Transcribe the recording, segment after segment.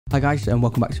Hi guys, and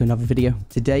welcome back to another video.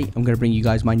 Today I'm going to bring you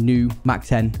guys my new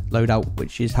MAC-10 loadout,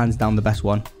 which is hands down the best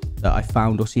one that I've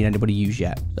found or seen anybody use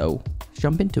yet. So let's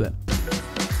jump into it.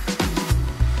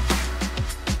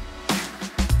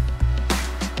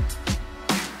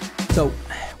 So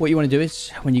what you want to do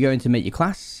is when you go in to make your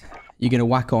class, you're going to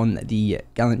whack on the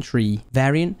gallantry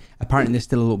variant. Apparently there's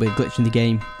still a little bit of glitch in the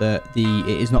game that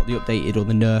it is not the updated or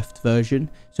the nerfed version.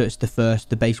 So it's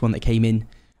the base one that came in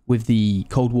with the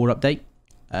Cold War update.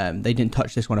 They didn't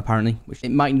touch this one apparently, which it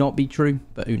might not be true,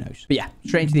 but who knows. But yeah,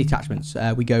 straight into the attachments.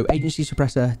 We go agency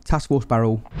suppressor, task force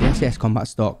barrel, the SAS combat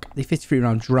stock, the 53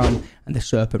 round drum, and the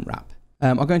serpent wrap.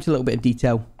 I'll go into a little bit of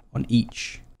detail on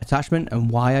each attachment and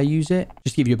why I use it,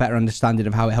 just to give you a better understanding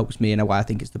of how it helps me and why I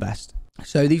think it's the best.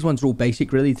 So these ones are all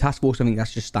basic really. The task force, I think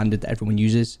that's just standard that everyone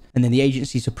uses. And then the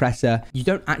agency suppressor, you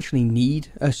don't actually need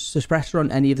a suppressor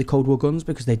on any of the Cold War guns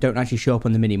because they don't actually show up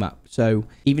on the minimap. So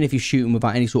even if you're shooting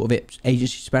without any sort of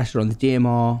agency suppressor on the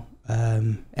DMR,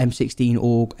 M16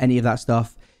 or any of that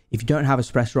stuff, if you don't have a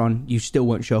suppressor on, you still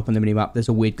won't show up on the minimap. There's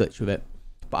a weird glitch with it.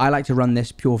 But I like to run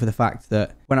this pure for the fact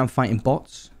that when I'm fighting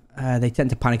bots, they tend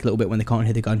to panic a little bit when they can't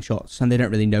hear the gunshots and they don't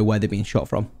really know where they're being shot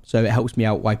from. So it helps me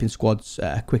out wiping squads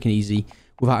quick and easy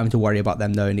without having to worry about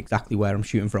them knowing exactly where I'm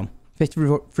shooting from.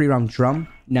 53 round drum.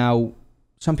 Now,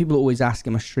 some people always ask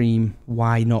in my stream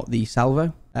why not the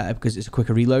salvo, because it's a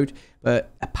quicker reload. But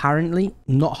apparently,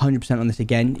 not 100% on this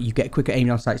again. You get quicker aim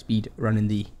down sight speed running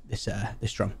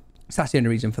this drum. So that's the only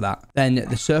reason for that. Then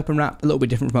the serpent wrap, a little bit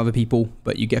different from other people,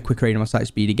 but you get quicker aim down sight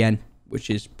speed again, which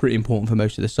is pretty important for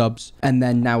most of the subs. And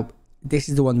then now, this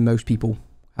is the one most people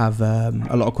have a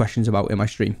lot of questions about in my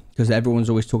stream, because everyone's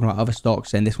always talking about other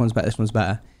stocks, saying this one's better, this one's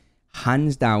better.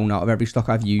 Hands down, out of every stock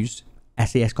I've used,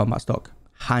 SAS combat stock,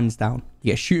 hands down.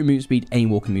 You get shooting movement speed, aim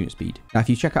walking movement speed. Now, if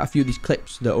you check out a few of these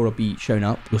clips that will be shown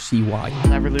up, you'll see why.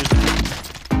 Never lose.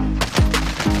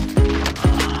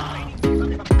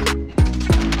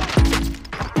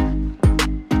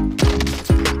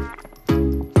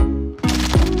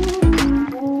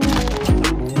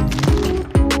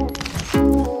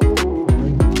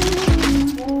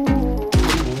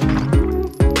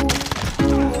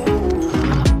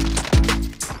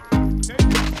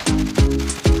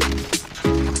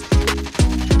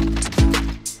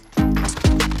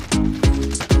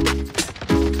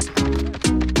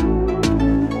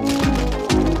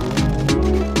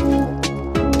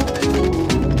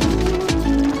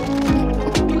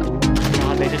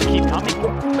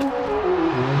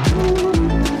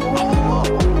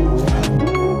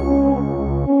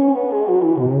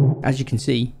 As you can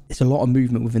see, there's a lot of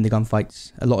movement within the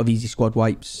gunfights, a lot of easy squad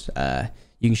wipes.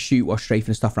 You can shoot while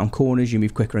strafing stuff around corners. You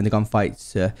move quicker in the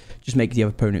gunfights to just make the other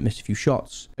opponent miss a few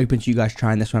shots. Open to you guys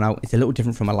trying this one out. It's a little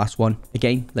different from my last one.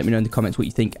 Again, let me know in the comments what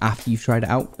you think after you've tried it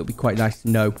out. It'll be quite nice to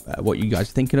know what you guys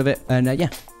are thinking of it. And yeah,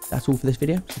 that's all for this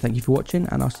video. So thank you for watching,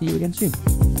 and I'll see you again soon.